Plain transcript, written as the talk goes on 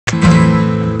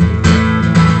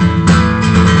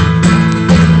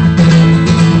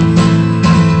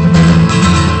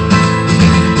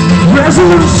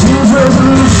Resolutions,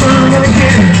 gonna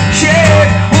get shit.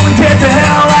 Wanna get the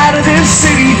hell out of this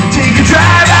city. Take a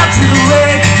drive out to the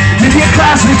lake. Maybe a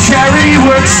class with charity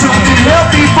work. Something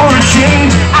healthy for a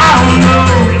change. I don't know.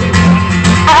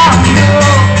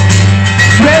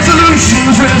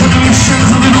 Resolutions,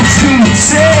 a little too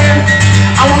sad.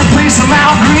 I wanna play some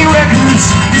Al Green records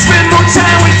and spend more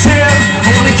time with Ted.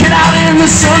 I wanna get out in the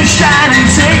sunshine and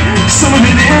take some of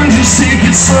it in. Just take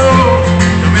it slow.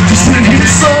 Just take it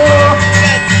slow.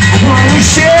 I wanna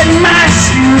shed my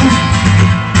skin.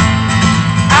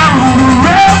 I'm on the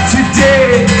road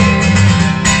today.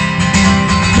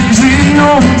 Things we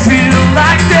don't feel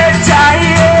like they're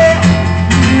dying.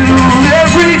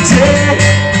 Every day.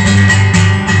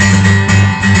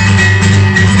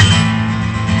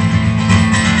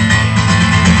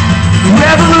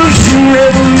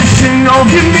 Revolution, oh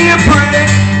give me a break.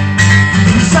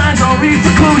 The signs all read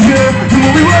foreclosure. The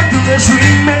more we work, the less we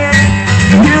make.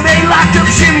 Here they locked up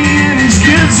Jimmy and his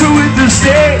kids are with the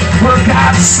state. Work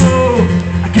out slow,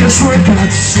 I guess work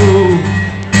out slow.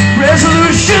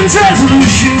 Resolutions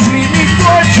meet me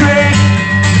for a drink.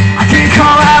 I can't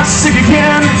call out sick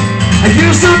again. I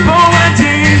used up all my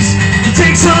days. It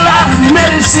takes a lot of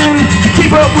medicine to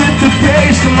keep up with the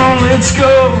pace. Come on, let's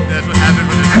go. That's what happened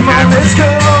with Come on, let's go.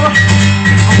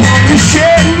 I want to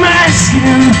shed my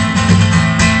skin.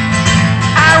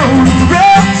 I rode the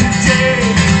road today.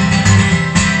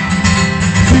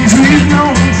 Things we've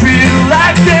known feel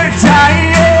like they're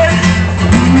dying.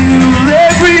 New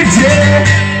every day.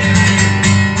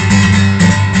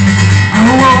 I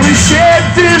want to shed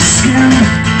this skin.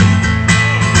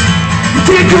 We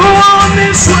can't go on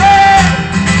this way.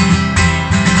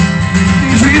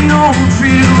 Things we've known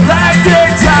feel like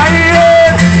they're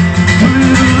dying.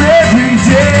 Every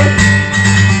day.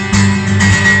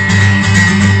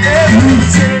 Every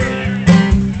day.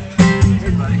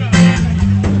 Hey, buddy.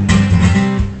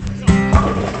 I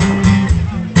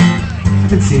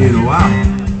haven't seen you in a while.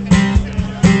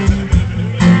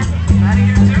 Maddie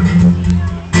here too?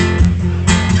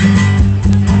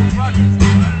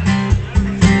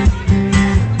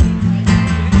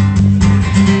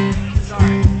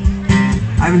 Sorry.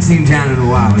 I haven't seen Jan in a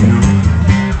while, you know?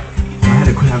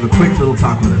 Have a quick little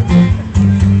talk with her.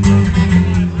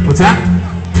 What's that?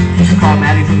 Call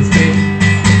Maddie from the stage.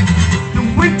 The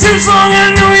winter's long,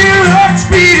 I know your heart's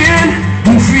beating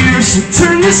and fierce. So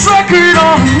turn this record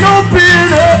on and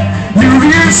open up. Your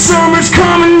real summer's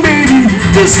coming, baby.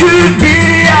 This could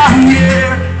be our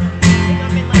year.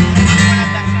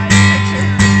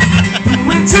 The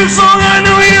winter's long, I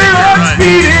know your heart's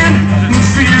beating and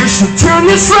fierce. So turn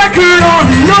this record on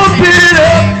and open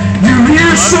up. Your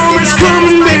real summer's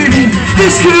coming, baby.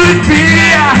 This could be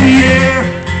our year.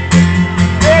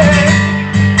 Yeah.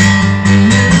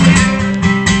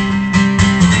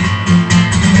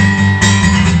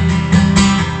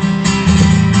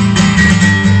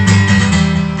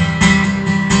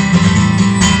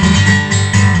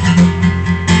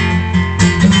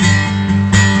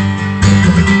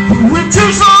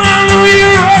 Winter's long, I know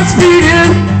your heart's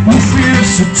beating. You fierce,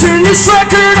 so turn this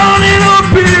record on and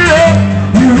open it up.